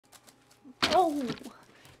Oh!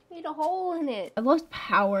 Made a hole in it. I lost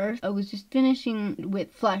power. I was just finishing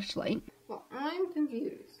with flashlight. Well, I'm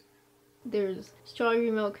confused. There's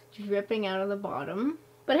strawberry milk dripping out of the bottom.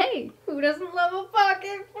 But hey, who doesn't love a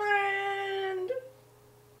pocket friend?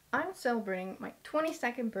 I'm celebrating my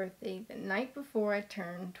 22nd birthday the night before I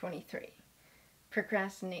turned 23.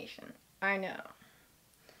 Procrastination, I know.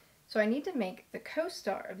 So I need to make the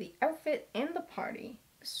co-star of the outfit and the party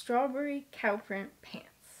strawberry cow print pants.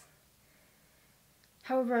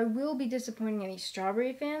 However, I will be disappointing any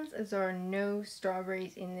strawberry fans as there are no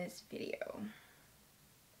strawberries in this video.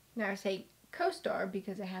 Now I say co-star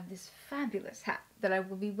because I have this fabulous hat that I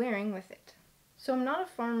will be wearing with it. So I'm not a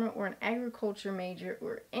farmer or an agriculture major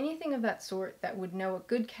or anything of that sort that would know a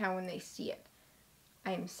good cow when they see it.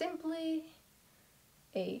 I am simply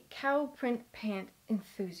a cow print pant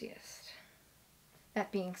enthusiast.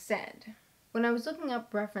 That being said, when I was looking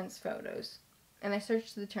up reference photos and I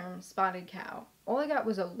searched the term spotted cow, all I got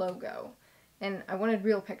was a logo, and I wanted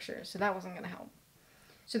real pictures, so that wasn't going to help.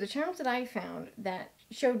 So the terms that I found that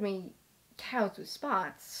showed me cows with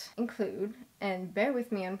spots include, and bear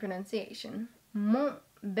with me on pronunciation,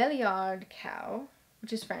 Montbéliard cow,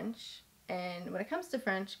 which is French, and when it comes to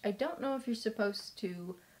French, I don't know if you're supposed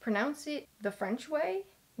to pronounce it the French way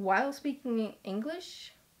while speaking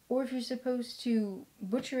English, or if you're supposed to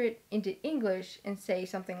butcher it into English and say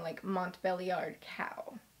something like Montbéliard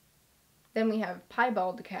cow. Then we have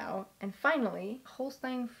piebald cow, and finally,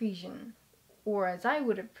 Holstein Friesian, or as I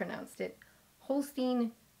would have pronounced it,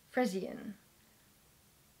 Holstein Friesian.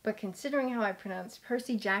 But considering how I pronounced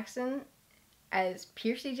Percy Jackson as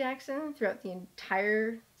Piercy Jackson throughout the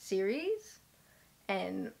entire series,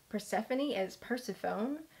 and Persephone as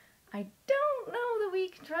Persephone, I don't know that we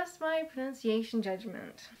can trust my pronunciation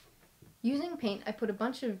judgment. Using paint, I put a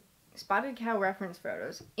bunch of spotted cow reference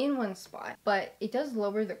photos in one spot, but it does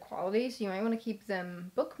lower the quality, so you might want to keep them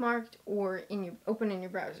bookmarked or open in your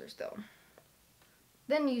browser still.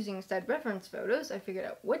 Then using said reference photos, I figured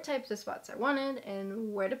out what types of spots I wanted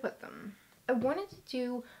and where to put them. I wanted to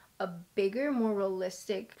do a bigger, more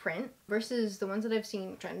realistic print versus the ones that I've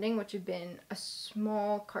seen trending, which have been a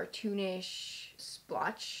small, cartoonish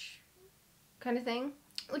splotch kind of thing,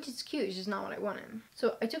 which is cute, it's just not what I wanted.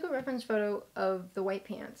 So I took a reference photo of the white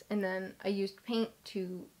pants, and then I used paint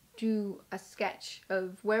to do a sketch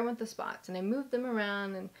of where I want the spots, and I moved them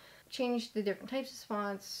around and changed the different types of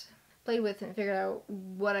spots, played with and figured out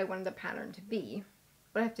what I wanted the pattern to be.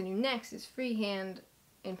 What I have to do next is freehand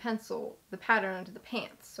in pencil the pattern onto the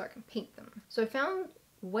pants so I can paint them. So I found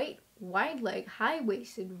white, wide leg,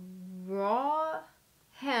 high-waisted, raw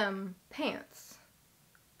hem pants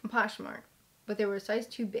on Poshmark, but they were a size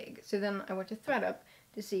too big. So then I went to ThredUp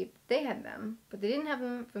to see if they had them, but they didn't have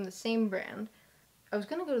them from the same brand. I was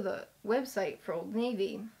going to go to the website for Old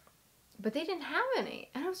Navy, but they didn't have any,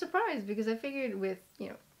 and I was surprised because I figured with,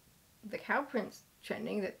 the cow prints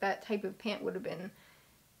trending that type of pant would have been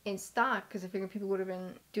in stock because I figured people would have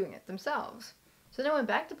been doing it themselves. So then I went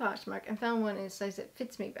back to Poshmark and found one in a size that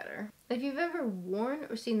fits me better. And if you've ever worn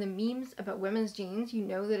or seen the memes about women's jeans, you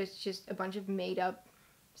know that it's just a bunch of made up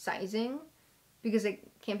sizing because they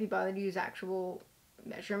can't be bothered to use actual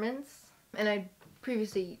measurements. And I'd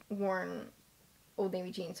previously worn Old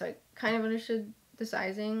Navy jeans, so I kind of understood the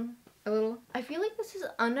sizing a little. I feel like this is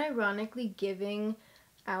unironically giving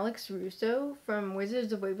Alex Russo from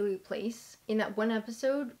Wizards of Waverly Place in that one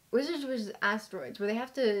episode, Wizards vs. Asteroids, where they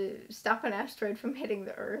have to stop an asteroid from hitting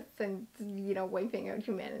the Earth and, wiping out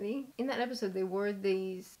humanity. In that episode, they wore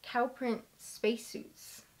these cow print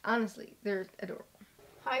spacesuits. Honestly, they're adorable.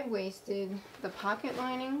 High-waisted, the pocket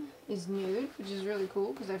lining is nude, which is really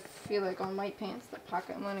cool because I feel like on white pants the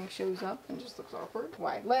pocket lining shows up and just looks awkward.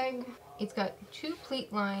 Wide leg. It's got two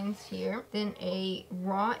pleat lines here, then a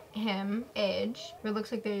raw hem edge where it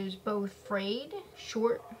looks like there's both frayed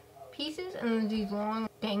short pieces and then these long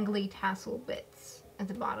dangly tassel bits at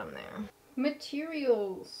the bottom there.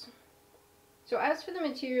 Materials. So as for the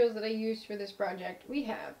materials that I used for this project, we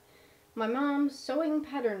have my mom's sewing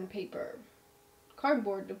pattern paper,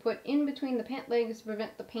 cardboard to put in between the pant legs to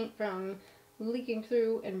prevent the paint from leaking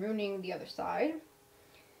through and ruining the other side,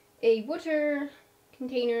 a water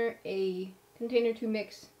container, a container to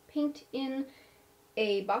mix paint in,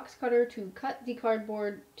 a box cutter to cut the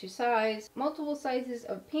cardboard to size, multiple sizes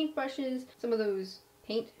of paintbrushes, some of those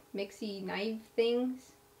paint mixy knife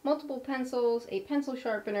things, multiple pencils, a pencil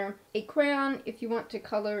sharpener, a crayon if you want to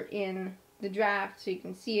color in the draft so you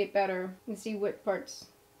can see it better and see what parts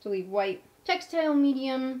to leave white, textile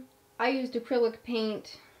medium, I used acrylic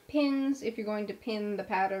paint, pins if you're going to pin the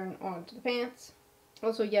pattern onto the pants.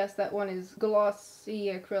 Also, yes, that one is glossy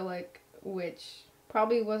acrylic, which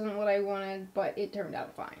Probably wasn't what I wanted, but it turned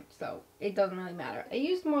out fine, so it doesn't really matter. I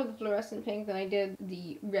used more of the fluorescent pink than I did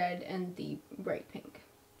the red and the bright pink.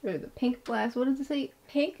 Or the pink blast, what does it say?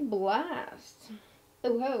 Pink blast.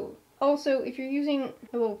 Oh ho. Also, if you're using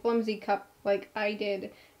a little flimsy cup like I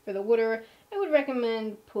did for the water, I would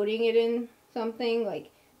recommend putting it in something like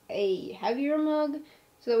a heavier mug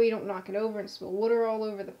so that we don't knock it over and spill water all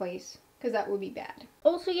over the place, because that would be bad.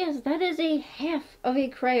 Also, yes, that is a half of a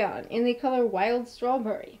crayon in the color Wild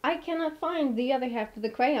Strawberry. I cannot find the other half of the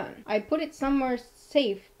crayon. I put it somewhere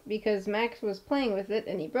safe because Max was playing with it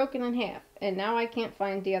and he broke it in half, and now I can't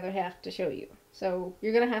find the other half to show you. So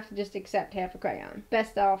you're gonna have to just accept half a crayon.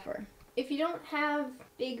 Best offer. If you don't have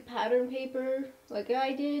big pattern paper like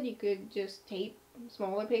I did, you could just tape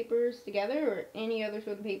smaller papers together or any other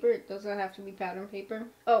sort of paper. It doesn't have to be pattern paper.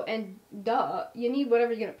 Oh, and duh, you need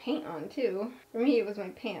whatever you're gonna paint on too. For me, it was my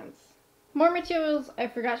pants. More materials I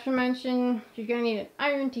forgot to mention. You're gonna need an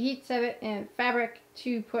iron to heat set it and fabric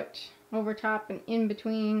to put over top and in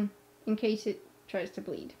between in case it tries to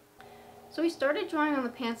bleed. So we started drawing on the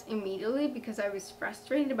pants immediately because I was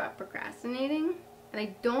frustrated about procrastinating, and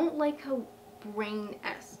I don't like how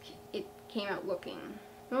brain-esque it came out looking.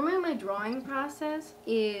 Normally my drawing process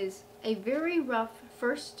is a very rough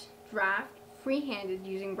first draft, freehanded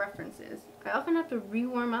using references. I often have to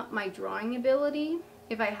rewarm up my drawing ability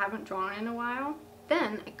if I haven't drawn in a while.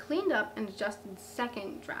 Then I cleaned up and adjusted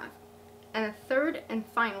second draft, and a third and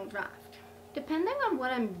final draft. Depending on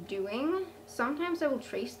what I'm doing, sometimes I will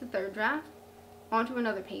trace the third draft onto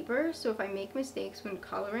another paper, so if I make mistakes when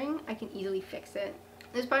coloring, I can easily fix it.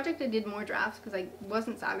 This project I did more drafts because I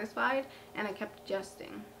wasn't satisfied and I kept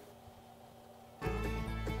adjusting.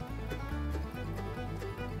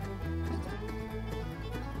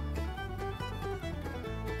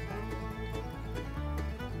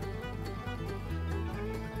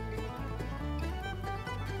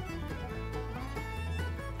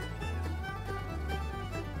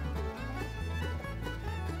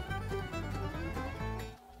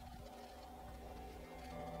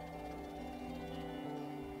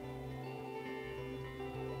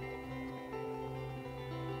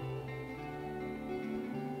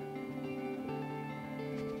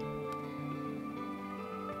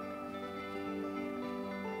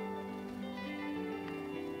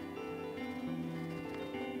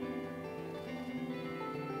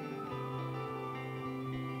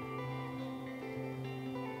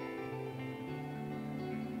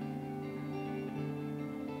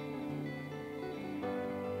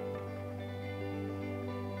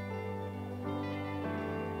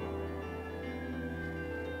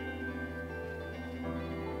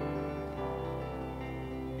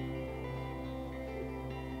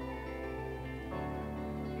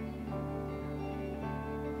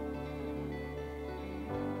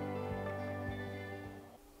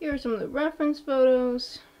 Here are some of the reference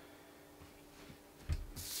photos.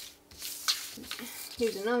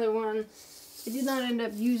 Here's another one. I did not end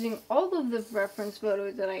up using all of the reference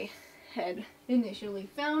photos that I had initially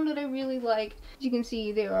found that I really liked. As you can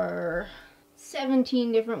see, there are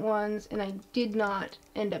 17 different ones, and I did not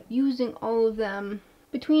end up using all of them.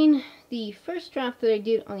 Between the first draft that I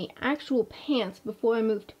did on the actual pants before I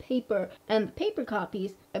moved to paper and the paper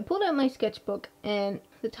copies, I pulled out my sketchbook, and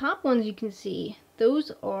the top ones you can see,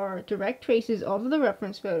 those are direct traces off of the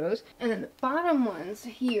reference photos, and then the bottom ones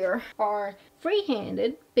here are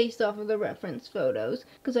free-handed based off of the reference photos,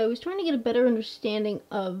 because I was trying to get a better understanding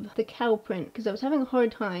of the cow print, because I was having a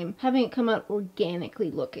hard time having it come out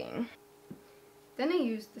organically looking. Then I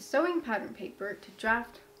used the sewing pattern paper to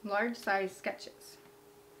draft large size sketches.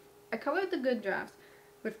 I colored the good drafts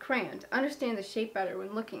with crayon to understand the shape better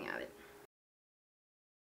when looking at it.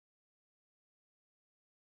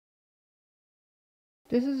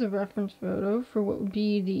 This is a reference photo for what would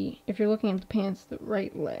be the, if you're looking at the pants, the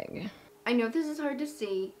right leg. I know this is hard to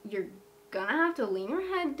see. You're gonna have to lean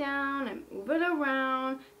your head down and move it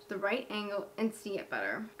around to the right angle and see it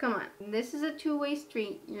better. Come on, this is a two-way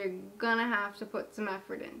street. You're gonna have to put some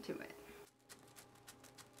effort into it.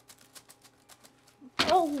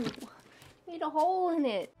 Oh, made a hole in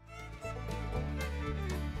it.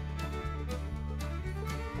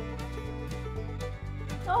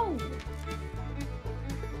 Oh.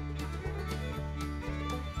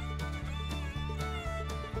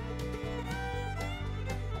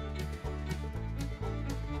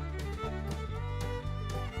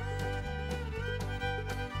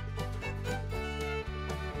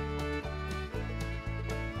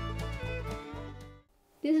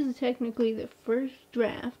 This is technically the first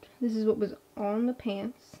draft. This is what was on the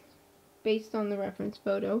pants based on the reference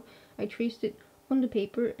photo. I traced it onto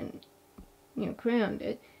paper and, crayoned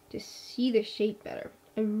it. to see the shape better.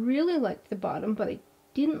 I really liked the bottom, but I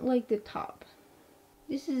didn't like the top.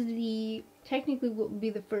 This is technically what would be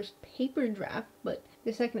the first paper draft, but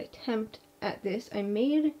the second attempt at this. I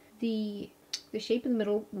made the shape in the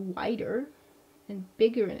middle wider and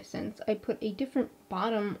bigger in a sense. I put a different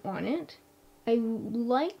bottom on it. I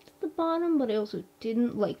liked the bottom, but I also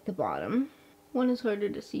didn't like the bottom. One is harder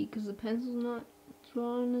to see because the pencil's not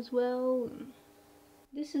drawn as well.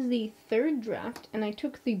 This is the third draft, and I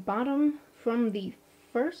took the bottom from the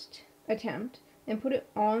first attempt and put it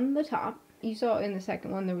on the top. You saw in the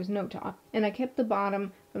second one there was no top. And I kept the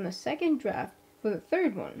bottom from the second draft for the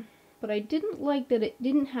third one. But I didn't like that it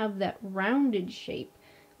didn't have that rounded shape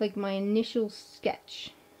like my initial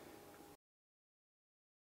sketch.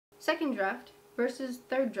 Second draft versus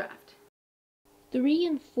third draft. 3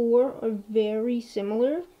 and 4 are very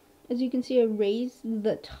similar. As you can see, I raised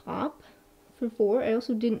the top for 4. I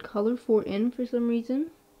also didn't color 4 in for some reason.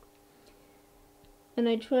 And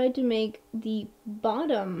I tried to make the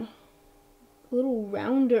bottom a little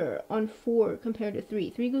rounder on 4 compared to 3.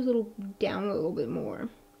 3 goes a little down a little bit more.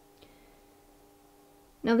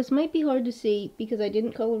 Now this might be hard to see because I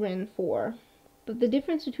didn't color in 4, but the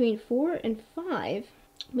difference between 4 and 5,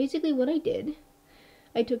 basically what I did,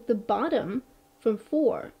 I took the bottom from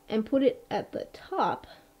 4 and put it at the top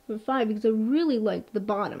for 5 because I really liked the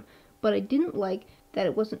bottom, but I didn't like that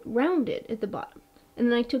it wasn't rounded at the bottom. And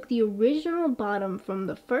then I took the original bottom from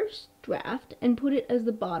the first draft and put it as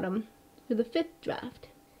the bottom for the 5th draft.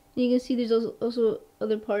 And you can see there's also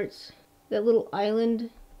other parts. That little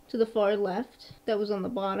island to the far left that was on the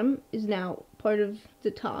bottom is now part of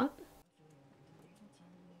the top.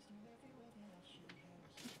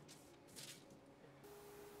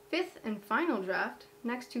 Fifth and final draft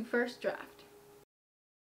next to first draft.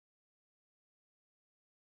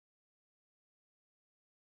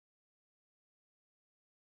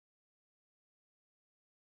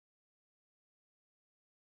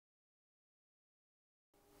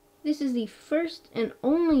 This is the first and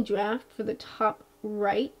only draft for the top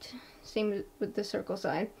right, same with the circle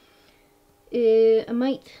side. I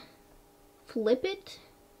might flip it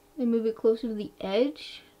and move it closer to the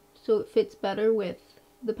edge so it fits better with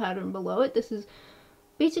the pattern below it. This is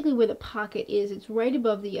basically where the pocket is. It's right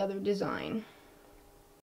above the other design.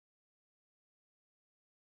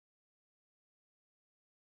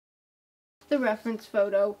 The reference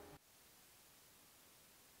photo.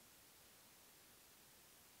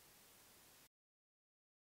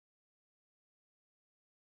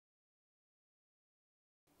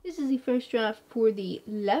 This is the first draft for the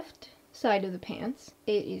left side of the pants.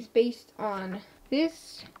 It is based on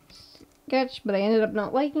this sketch, but I ended up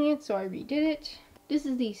not liking it, so I redid it. This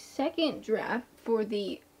is the second draft for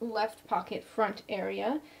the left pocket front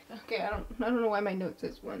area. Okay, I don't know why my note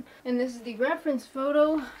says one. And this is the reference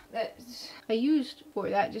photo that I used for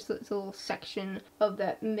that, just it's a little section of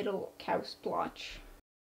that middle cow splotch.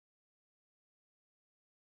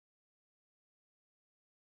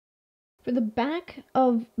 For the back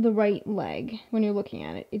of the right leg, when you're looking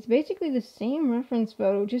at it, it's basically the same reference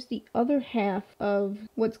photo, just the other half of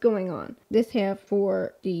what's going on. This half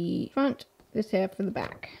for the front, this half for the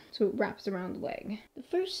back. So it wraps around the leg. The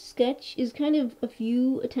first sketch is kind of a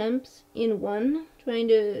few attempts in one, trying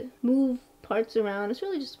to move parts around. It's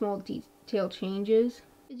really just small detail changes.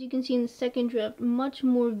 As you can see in the second draft, much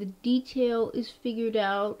more of the detail is figured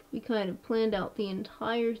out. We kind of planned out the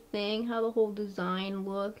entire thing, how the whole design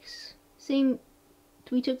looks. Same,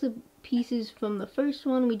 we took the pieces from the first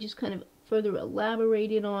one, we just kind of further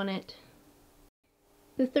elaborated on it.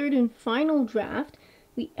 The third and final draft,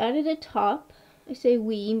 we added a top. I say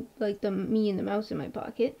we, like me and the mouse in my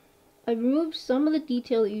pocket. I removed some of the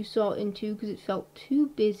detail that you saw in 2 because it felt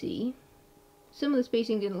too busy. Some of the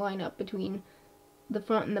spacing didn't line up between the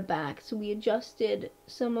front and the back, so we adjusted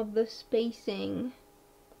some of the spacing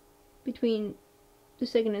between the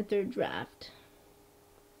second and third draft.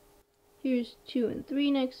 Here's 2 and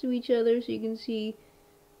 3 next to each other, so you can see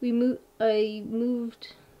I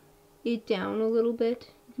moved it down a little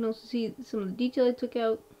bit. You can also see some of the detail I took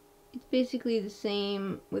out. It's basically the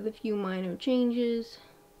same with a few minor changes.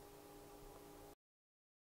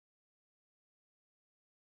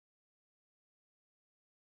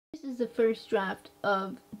 This is the first draft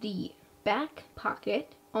of the back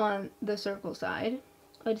pocket on the circle side.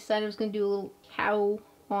 I decided I was going to do a little cow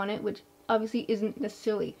on it, which obviously isn't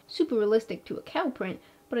necessarily super realistic to a cow print,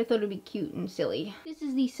 but I thought it would be cute and silly. This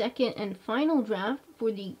is the second and final draft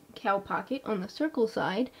for the cow pocket on the circle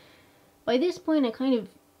side. By this point, I kind of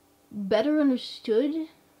better understood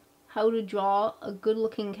how to draw a good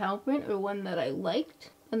looking cow print, or one that I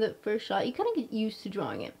liked. In the first shot, you kind of get used to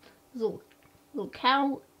drawing it. There's a little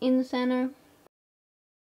cow in the center.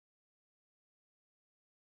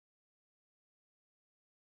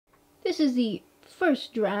 This is the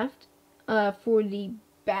first draft for the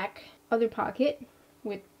back other pocket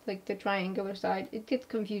with like the triangular side. It gets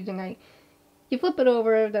confusing. You flip it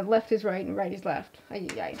over, the left is right and right is left.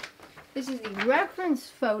 This is the reference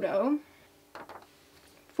photo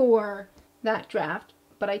for that draft,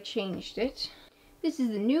 but I changed it. This is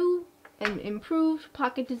the new and improved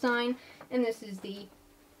pocket design, and this is the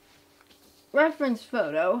reference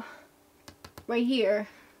photo right here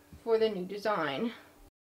for the new design.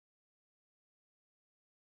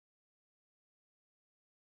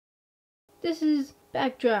 This is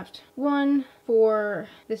backdraft 1 for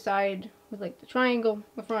the side with like the triangle,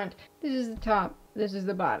 the front. This is the top, this is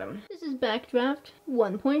the bottom. This is backdraft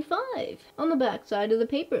 1.5 on the back side of the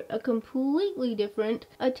paper, a completely different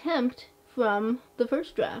attempt from the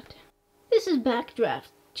first draft. This is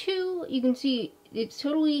backdraft 2. You can see it's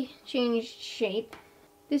totally changed shape.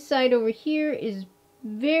 This side over here is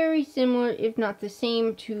very similar, if not the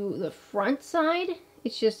same, to the front side.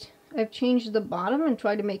 It's just I've changed the bottom and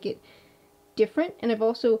tried to make it different, and I've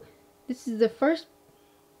also, this is the first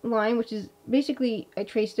line, which is basically I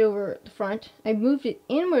traced over the front. I moved it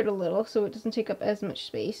inward a little so it doesn't take up as much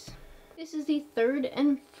space. This is the third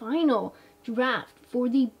and final draft for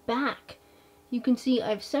the back. You can see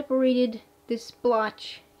I've separated this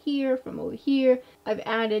splotch here from over here. I've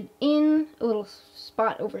added in a little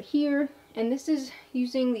spot over here, and this is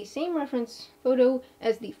using the same reference photo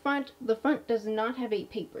as the front. The front does not have a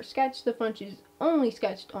paper sketch. The front is only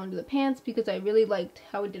sketched onto the pants because I really liked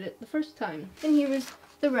how I did it the first time. And here is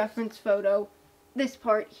the reference photo. This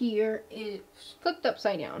part here is flipped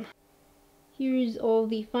upside down. Here is all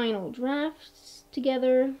the final drafts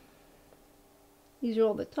together. These are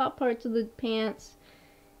all the top parts of the pants.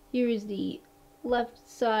 Here is the left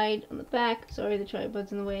side on the back. Sorry, the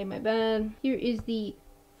tripod's in the way, my bad. Here is the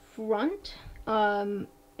front and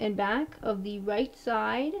back of the right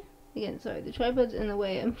side. Again, sorry, the tripod's in the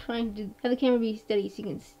way. I'm trying to have the camera be steady so you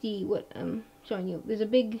can see what I'm showing you. There's a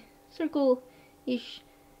big circle-ish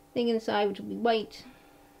thing in the side, which will be white.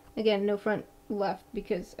 Again, no front left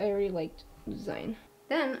because I already liked the design.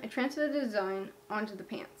 Then I transferred the design onto the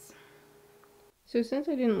pants. So since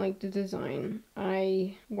I didn't like the design,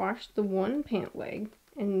 I washed the one pant leg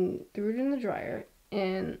and threw it in the dryer.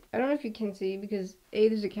 And I don't know if you can see because A,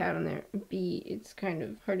 there's a cat on there, B, it's kind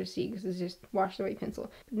of hard to see because it's just washed away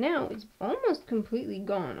pencil. But now it's almost completely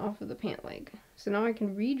gone off of the pant leg. So now I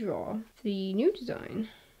can redraw the new design.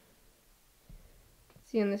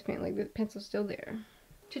 See on this pant leg, the pencil's still there.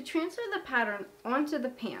 To transfer the pattern onto the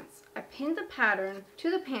pants, I pinned the pattern to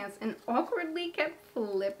the pants and awkwardly kept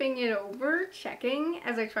flipping it over, checking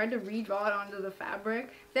as I tried to redraw it onto the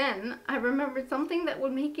fabric. Then I remembered something that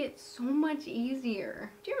would make it so much easier.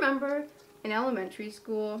 Do you remember in elementary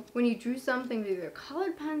school when you drew something with either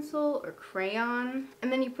colored pencil or crayon and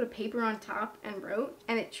then you put a paper on top and wrote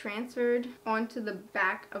and it transferred onto the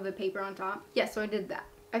back of the paper on top? Yeah, so I did that.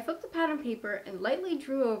 I flipped the pattern paper and lightly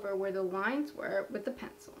drew over where the lines were with the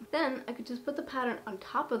pencil. Then I could just put the pattern on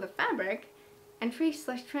top of the fabric and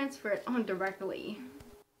trace/transfer it on directly.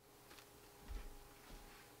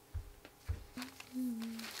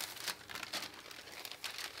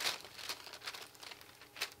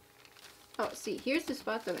 Oh, see, here's the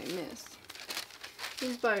spot that I missed.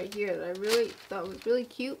 This spot right here that I really thought was really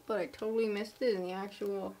cute, but I totally missed it in the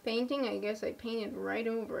actual painting. I guess I painted right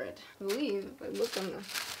over it. I believe if I look on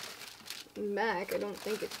the back, I don't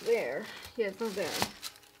think it's there. Yeah, it's not there.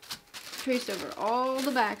 Traced over all the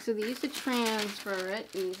backs of these to transfer it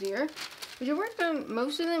easier. Which I worked on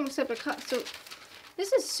most of them except a cut. So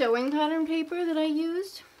this is sewing pattern paper that I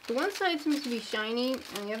used. The one side seems to be shiny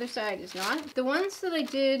and the other side is not. The ones that I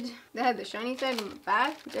did that had the shiny side on the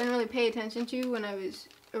back, I didn't really pay attention to when I was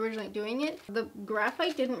originally doing it. The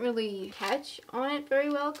graphite didn't really catch on it very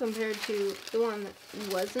well compared to the one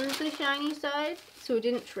that wasn't the shiny side. So it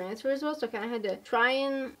didn't transfer as well, so I kind of had to try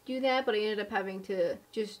and do that, but I ended up having to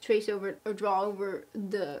just trace over or draw over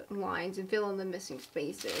the lines and fill in the missing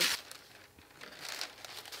spaces.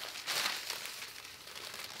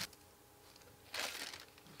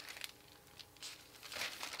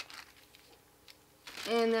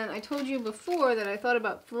 And then I told you before that I thought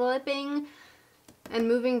about flipping and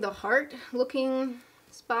moving the heart looking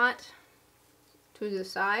spot to the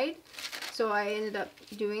side. So I ended up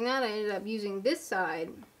doing that. I ended up using this side.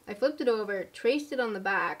 I flipped it over, traced it on the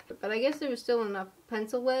back, but I guess there was still enough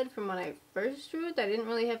pencil lead from when I first drew it. I didn't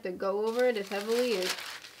really have to go over it as heavily as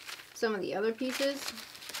some of the other pieces.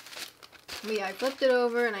 But yeah, I flipped it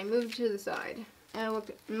over and I moved it to the side. And it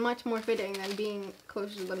looked much more fitting than being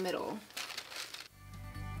closer to the middle.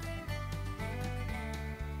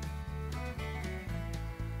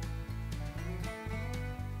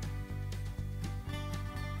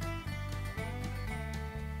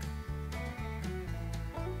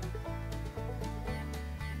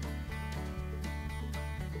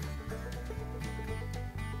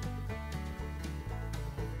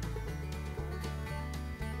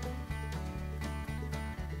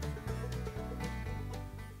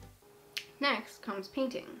 Next comes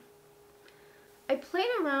painting. I played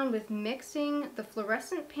around with mixing the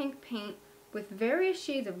fluorescent pink paint with various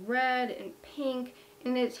shades of red and pink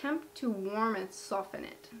in an attempt to warm and soften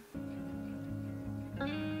it.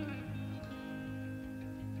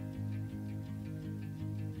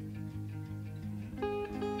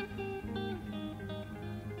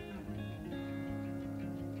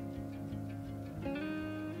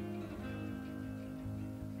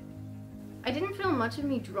 I didn't film much of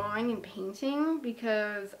me drawing and painting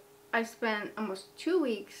because I spent almost 2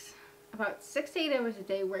 weeks, about 6 to 8 hours a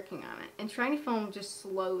day working on it, and trying to film just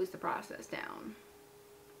slows the process down.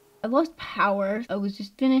 I lost power. I was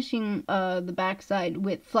just finishing the backside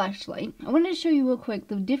with flashlight. I wanted to show you real quick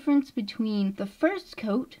the difference between the first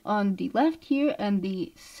coat on the left here and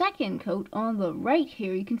the second coat on the right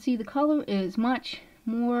here. You can see the color is much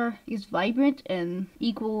more vibrant and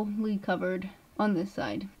equally covered on this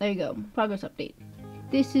side. There you go. Progress update.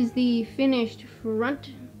 This is the finished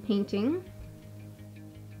front painting.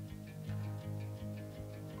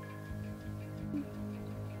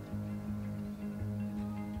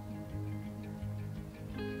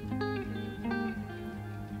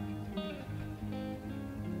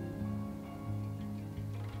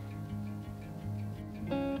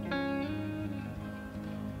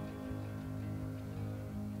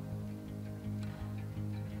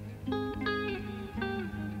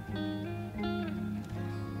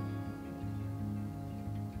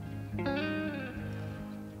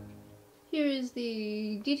 Here is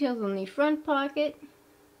the details on the front pocket.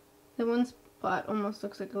 The one spot almost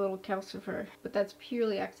looks like a little calcifer, but that's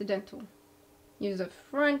purely accidental. Here's the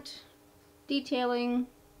front detailing.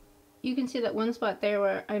 You can see that one spot there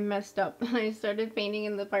where I messed up. I started painting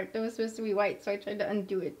in the part that was supposed to be white, so I tried to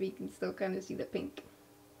undo it, but you can still kind of see the pink.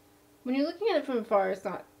 When you're looking at it from afar, it's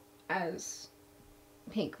not as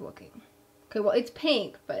pink looking. Okay, well, it's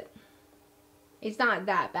pink, but it's not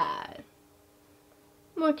that bad.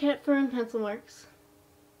 More cat fur and pencil marks.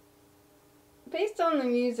 Based on the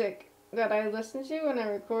music that I listened to when I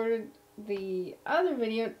recorded the other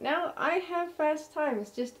video, now I have fast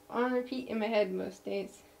times just on repeat in my head most days.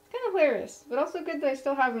 It's kind of hilarious, but also good that I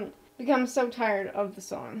still haven't become so tired of the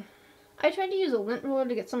song. I tried to use a lint roller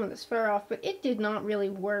to get some of this fur off, but it did not really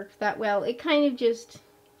work that well. It kind of just,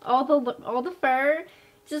 all the fur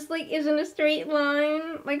just like is in a straight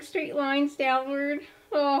line, like straight lines downward.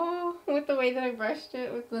 Oh, with the way that I brushed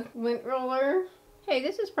it with the lint roller. Hey,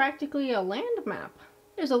 this is practically a land map.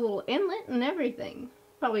 There's a little inlet and everything.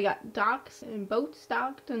 Probably got docks and boats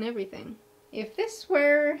docked and everything. If this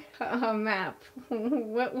were a map,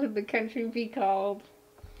 what would the country be called?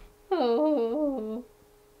 Oh.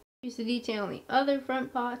 Here's the detail on the other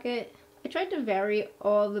front pocket. I tried to vary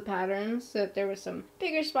all the patterns so that there was some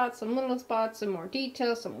bigger spots, some little spots, some more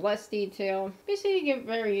detail, some less detail. Basically give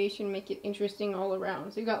variation, make it interesting all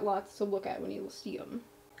around. So you got lots to look at when you see them.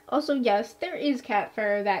 Also, yes, there is cat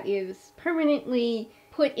fur that is permanently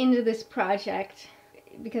put into this project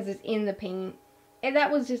because it's in the paint. And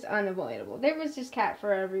that was just unavoidable. There was just cat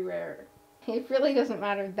fur everywhere. It really doesn't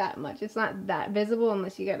matter that much. It's not that visible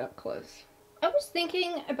unless you get up close. I was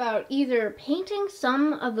thinking about either painting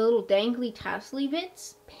some of the little dangly tassely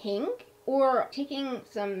bits pink, or taking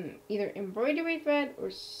some either embroidery thread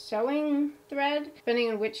or sewing thread,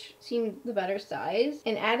 depending on which seemed the better size,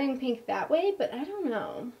 and adding pink that way, but I don't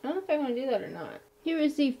know. I don't know if I want to do that or not. Here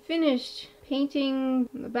is the finished painting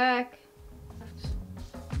in the back.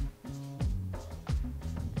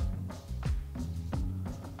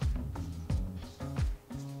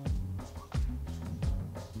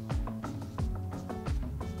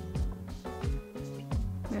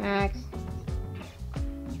 Next,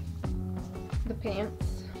 the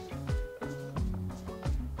pants.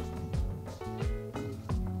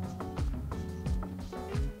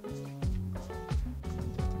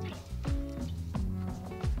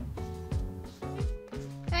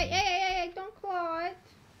 Hey, don't claw it.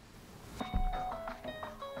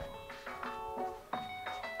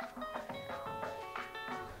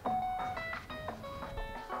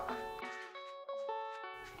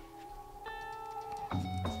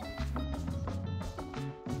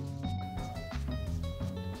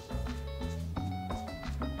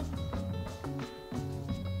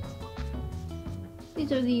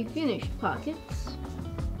 These are the finished pockets.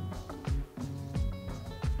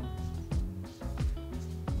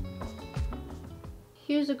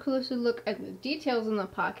 Here's a closer look at the details in the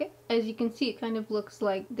pocket. As you can see, it kind of looks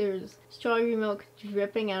like there's strawberry milk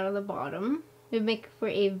dripping out of the bottom. It would make for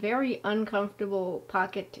a very uncomfortable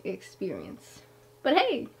pocket experience. But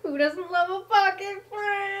hey, who doesn't love a pocket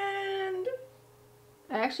friend?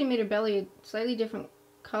 I actually made her belly a slightly different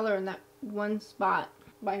color in that one spot.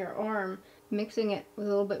 by her arm, mixing it with a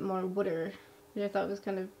little bit more water, which I thought was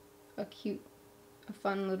kind of a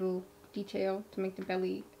fun little detail to make the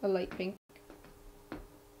belly a light pink.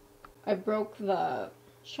 I broke the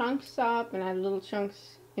chunks up and added little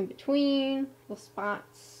chunks in between, little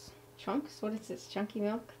spots. Chunks? What is this? Chunky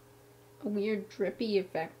milk? A weird drippy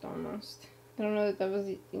effect almost. I don't know if that was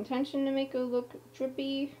the intention to make it look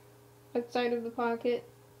drippy outside of the pocket.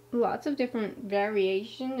 Lots of different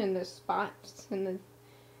variation in the spots and the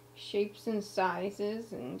shapes and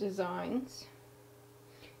sizes and designs.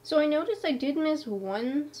 So I noticed I did miss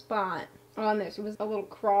one spot on this. It was a little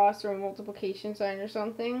cross or a multiplication sign or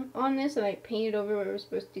something on this, and I painted over where it was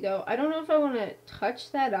supposed to go. I don't know if I want to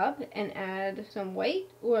touch that up and add some white,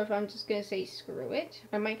 or if I'm just going to say screw it.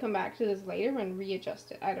 I might come back to this later and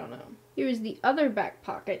readjust it. I don't know. Here's the other back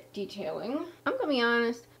pocket detailing. I'm going to be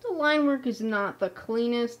honest, the line work is not the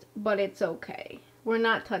cleanest, but it's okay. We're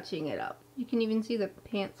not touching it up. You can even see the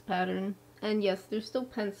pants pattern. And yes, there's still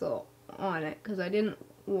pencil on it because I didn't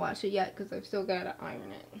wash it yet because I've still got to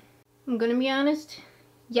iron it. I'm gonna be honest,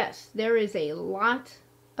 yes, there is a lot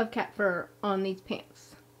of cat fur on these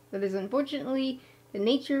pants. That is unfortunately the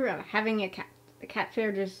nature of having a cat. The cat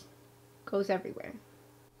fur just goes everywhere.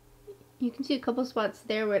 You can see a couple spots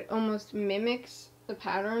there where it almost mimics the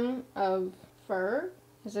pattern of fur,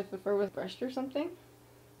 as if the fur was brushed or something.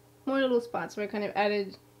 More little spots where I kind of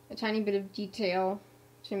added a tiny bit of detail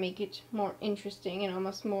to make it more interesting and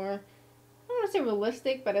almost more, I don't want to say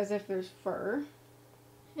realistic, but as if there's fur.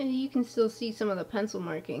 And you can still see some of the pencil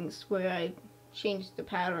markings where I changed the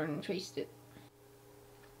pattern and traced it.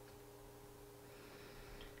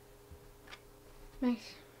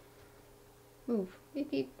 Nice. Move. Beep,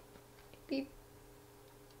 beep, beep.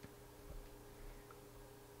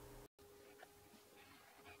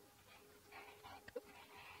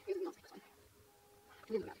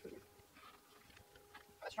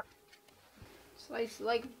 Slice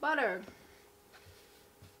like butter.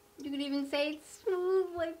 You could even say it's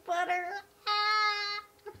smooth like butter. Ah!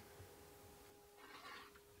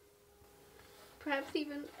 Perhaps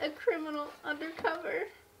even a criminal undercover.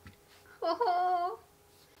 Oh.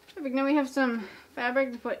 Perfect. Now we have some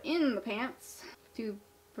fabric to put in the pants to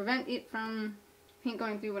prevent it from paint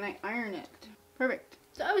going through when I iron it. Perfect.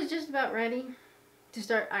 So I was just about ready to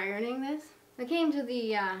start ironing this. I came to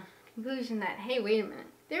the conclusion that, hey, wait a minute.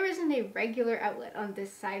 There isn't a regular outlet on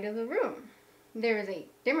this side of the room. There is a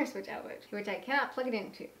dimmer switch outlet, which I cannot plug it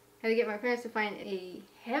into. I had to get my parents to find a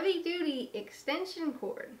heavy-duty extension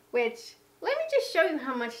cord, which, let me just show you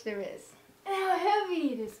how much there is. And how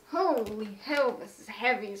heavy it is. Holy hell, this is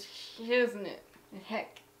heavy as shit, isn't it?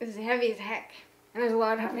 Heck, this is heavy as heck. And there's a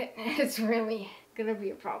lot of it, and it's really gonna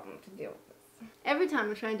be a problem to deal with this. Every time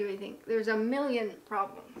I try and do anything, there's a million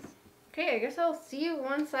problems. Okay, I guess I'll see you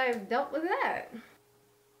once I've dealt with that.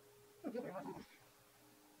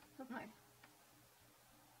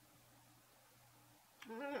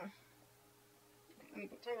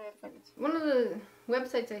 One of the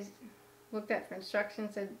websites I looked at for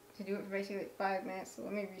instructions said to do it for basically like 5 minutes, so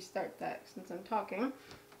let me restart that since I'm talking.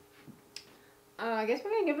 I guess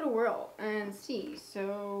we're gonna give it a whirl and see.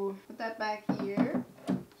 So put that back here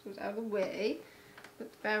so it's out of the way.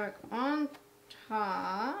 Put the fabric on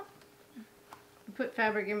top. Put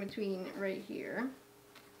fabric in between right here.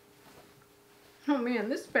 Oh man,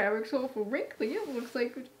 this fabric's awful wrinkly. It looks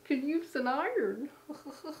like it could use an iron. I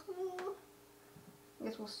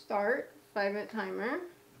guess we'll start. 5-minute timer.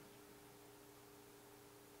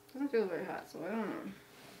 Doesn't feel very hot, so I don't know.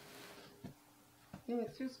 Yeah,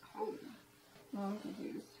 it's just cold. Oh, I'm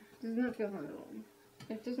confused. It doesn't feel hot at all.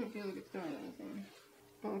 It doesn't feel like it's doing anything.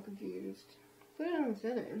 Oh, I'm confused. Put it on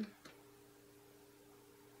thinner.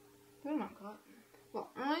 Put it on cotton. Well,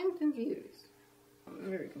 I'm confused. I'm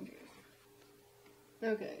very confused.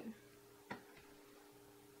 Okay.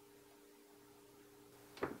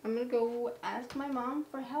 I'm gonna go ask my mom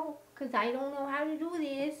for help because I don't know how to do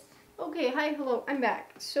this. Okay, hi, hello, I'm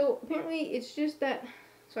back. So apparently it's just that,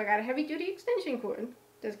 so I got a heavy duty extension cord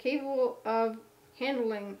that's capable of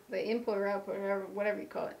handling the input or output or whatever you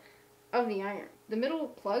call it of the iron. The middle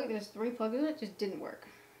plug, there's 3 plugs in it, just didn't work.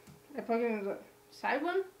 I plugged in the side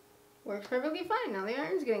one, works perfectly fine. Now the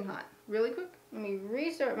iron's getting hot really quick. Let me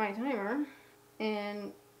restart my timer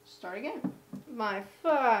and start again. My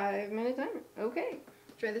 5-minute timer. Okay,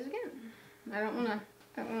 try this again. I don't wanna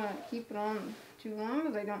keep it on too long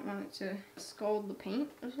because I don't want it to scald the paint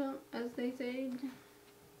or so, as they say.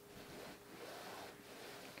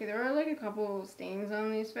 Okay, there are like a couple stains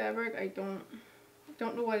on this fabric. I don't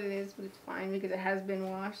know what it is, but it's fine because it has been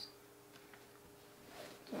washed.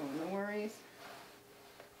 So no worries.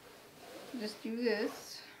 Just do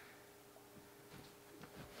this.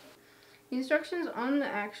 The instructions on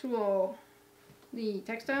the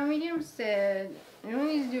textile medium said you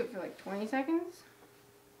only need to do it for like 20 seconds.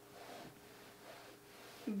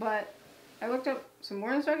 But I looked up some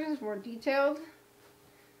more instructions, more detailed.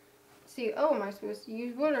 See, oh, am I supposed to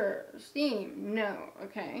use wood or steam? No,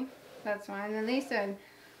 okay, that's fine. And then they said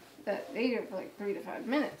that they do it for like 3 to 5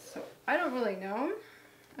 minutes. So I don't really know.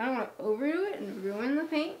 I don't want to overdo it and ruin the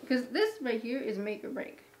paint, because this right here is make or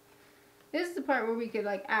break. This is the part where we could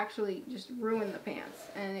like actually just ruin the pants,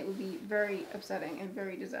 and it would be very upsetting and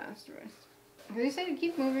very disastrous. They say to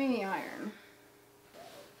keep moving the iron,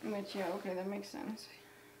 which, yeah, okay, that makes sense.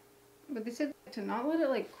 But they said to not let it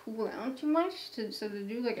like cool down too much, so to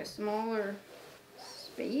do like a smaller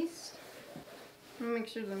space. I'm gonna make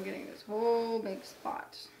sure that I'm getting this whole big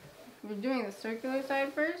spot. We're doing the circular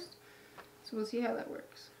side first, so we'll see how that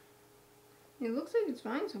works. It looks like it's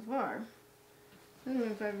fine so far. Hasn't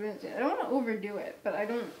been 5 minutes yet. I don't want to overdo it, but I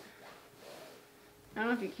don't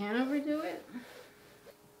know if you can overdo it.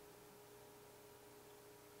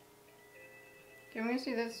 Okay, I'm gonna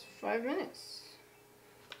see that's 5 minutes.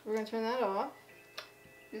 We're gonna turn that off.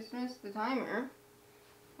 Dismiss the timer.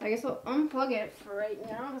 I guess I'll unplug it for right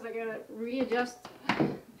now because I gotta readjust the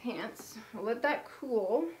pants. I'll let that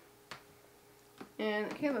cool. And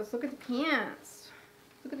okay, let's look at the pants.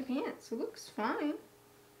 Look at the pants. It looks fine.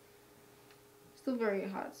 Still very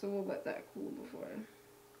hot, so we'll let that cool before.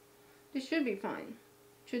 This should be fine.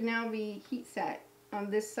 Should now be heat set on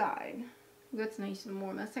this side. That's nice and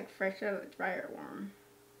warm. That's like fresh out of the dryer warm.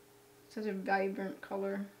 Such a vibrant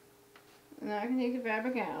color. Now I can take the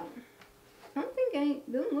fabric out. I don't think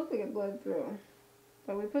it doesn't look like it bled through.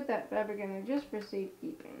 But we put that fabric in there just for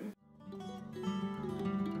safekeeping.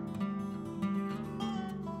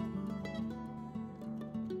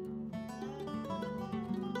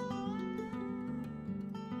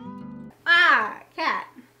 Ah, cat.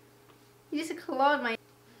 You just clawed my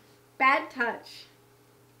bad touch.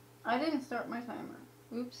 I didn't start my timer.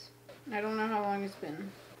 Oops. I don't know how long it's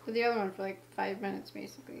been. For the other one for like 5 minutes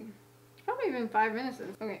basically. Probably even 5 minutes.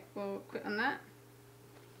 Okay, we'll quit on that.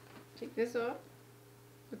 Take this off.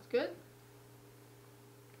 Looks good.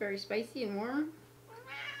 Very spicy and warm.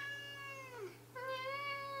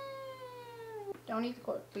 Don't eat the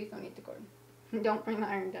cord. Please don't eat the cord. Don't bring the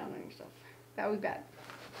iron down on yourself. That would be bad.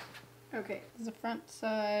 Okay, this is the front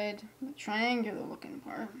side, the triangular looking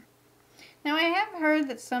part. Now I have heard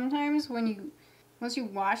that sometimes once you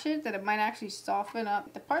wash it, that it might actually soften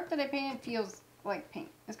up. The part that I painted feels like paint.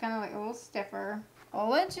 It's kind of like a little stiffer.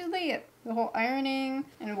 Allegedly, the whole ironing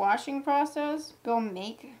and washing process will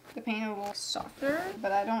make the paint a little softer,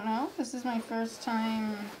 but I don't know. This is my first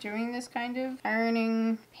time doing this kind of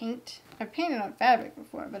ironing paint. I've painted on fabric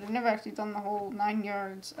before, but I've never actually done the whole 9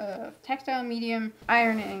 yards of textile medium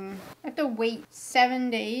ironing. I have to wait 7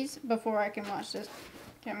 days before I can wash this.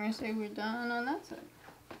 Okay, I'm gonna say we're done on that side.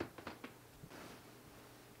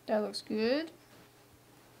 That looks good.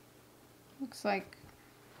 Looks like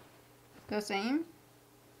the same.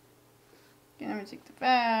 Okay, I'm gonna take the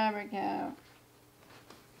fabric out.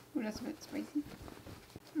 Ooh, that's a bit spicy.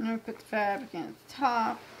 I'm gonna put the fabric in at the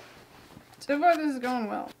top. So far this is going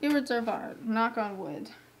well. Give so far. Knock on wood.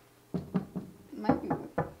 It might be wood.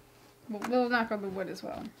 We'll knock on the wood as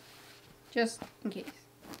well. Just in case.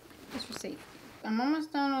 Just for safety. I'm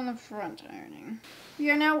almost done on the front ironing. We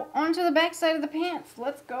are now onto the back side of the pants.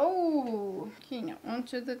 Let's go. Okay, now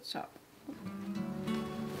onto the top.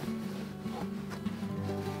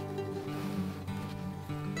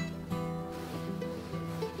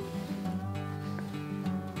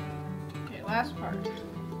 Okay, last part.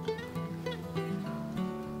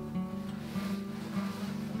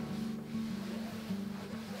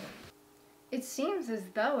 It seems as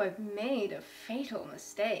though I've made a fatal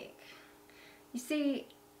mistake. You see,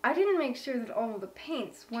 I didn't make sure that all of the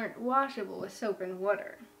paints weren't washable with soap and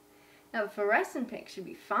water. Now the fluorescent pink should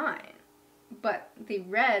be fine, but the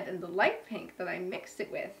red and the light pink that I mixed it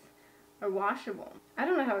with are washable. I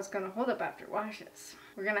don't know how it's going to hold up after washes.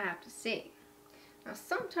 We're going to have to see. Now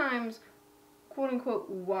sometimes quote-unquote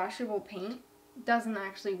washable paint doesn't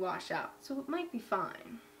actually wash out, so it might be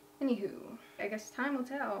fine. Anywho, I guess time will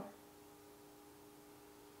tell.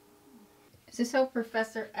 Is this how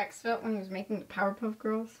Professor X felt when he was making the Powerpuff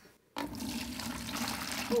Girls?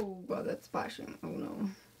 Oh god, that's splashing. Oh no.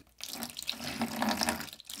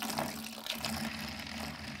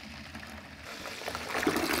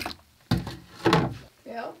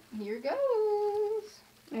 Well, here goes.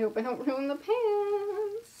 I hope I don't ruin the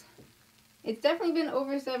pants. It's definitely been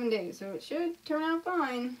over 7 days, so it should turn out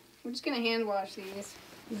fine. We're just gonna hand wash these.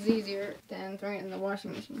 It's easier than throwing it in the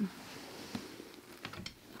washing machine.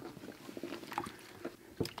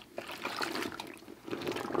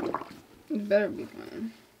 It better be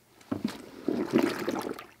fine.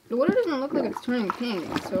 The water doesn't look like it's turning pink,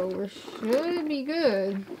 so we should be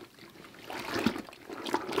good.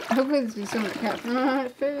 Hopefully this will be some of the caps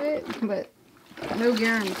not fit, but no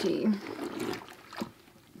guarantee.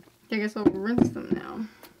 I guess I'll rinse them now.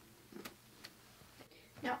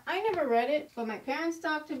 Now, I never read it, but my parents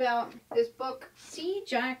talked about this book, See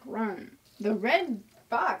Jack Run. The red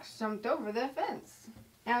fox jumped over the fence.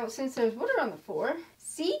 Now, since there's water on the floor,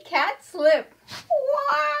 see cat slip.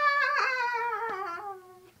 Wow!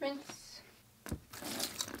 Rinse.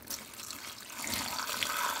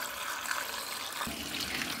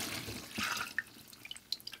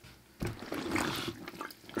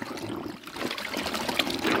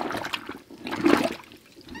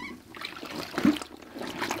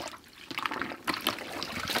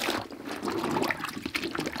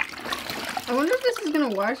 I wonder if this is gonna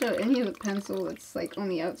wash out any of the pencil that's like on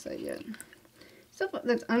the outside yet. Stuff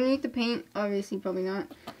that's underneath the paint, obviously probably not.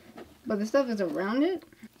 But the stuff that's around it,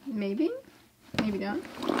 maybe? Maybe not.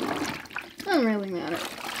 Doesn't really matter.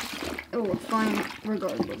 It will look fine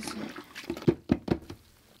regardless.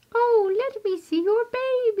 Oh, let me see your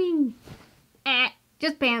baby.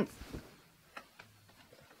 Just pants.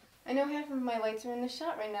 I know half of my lights are in the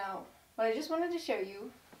shot right now, but I just wanted to show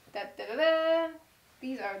you that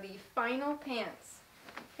these are the final pants.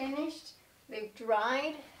 Finished. They've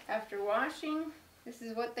dried after washing. This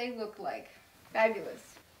is what they look like.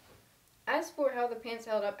 Fabulous. As for how the pants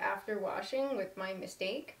held up after washing with my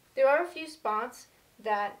mistake, there are a few spots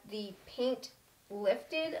that the paint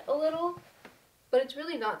lifted a little, but it's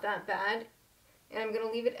really not that bad. And I'm going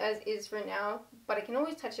to leave it as is for now, but I can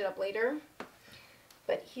always touch it up later.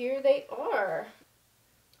 But here they are.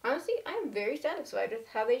 Honestly, I'm very satisfied with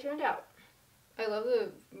how they turned out. I love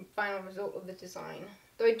the final result of the design.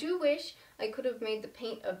 Though I do wish I could have made the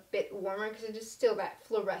paint a bit warmer because it is still that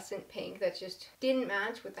fluorescent pink that just didn't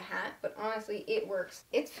match with the hat. But honestly, it works.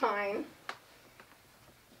 It's fine.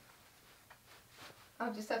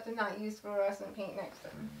 I'll just have to not use fluorescent paint next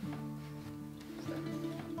time.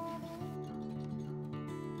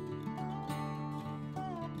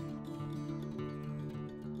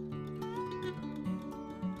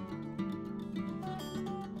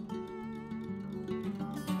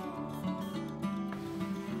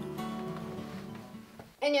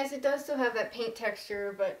 And yes, it does still have that paint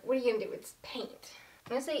texture, but what are you gonna do? It's paint.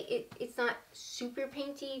 I'm gonna say it's not super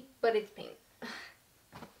painty, but it's paint.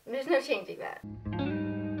 There's no changing that.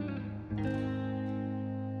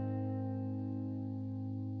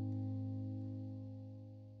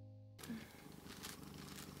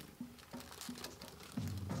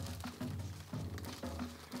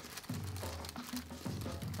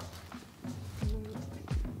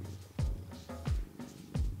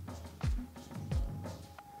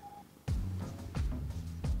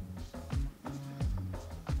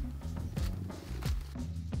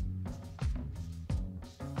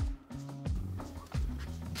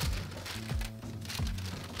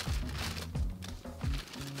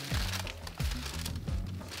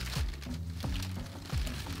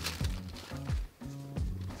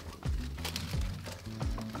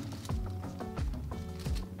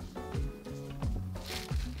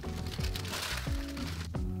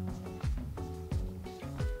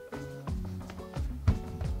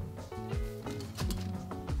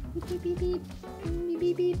 Beep, beep, beep, beep,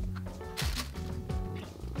 beep, beep.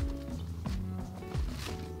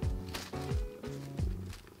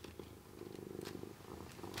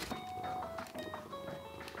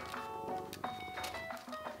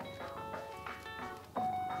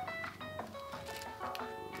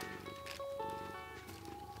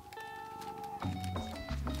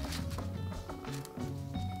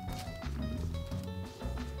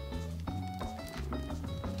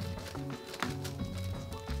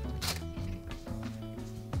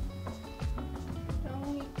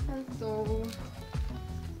 So,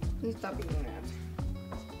 please stop doing that.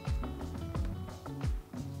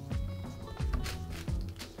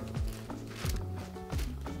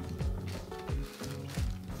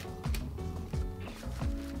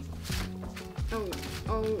 Oh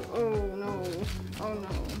no. Oh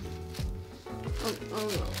no. Oh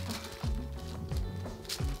no.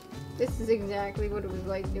 This is exactly what it was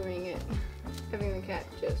like doing it. Having the cat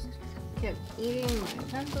just kept eating my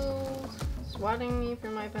pencils, swatting me for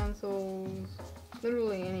my pencils,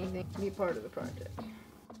 literally anything to be part of the project.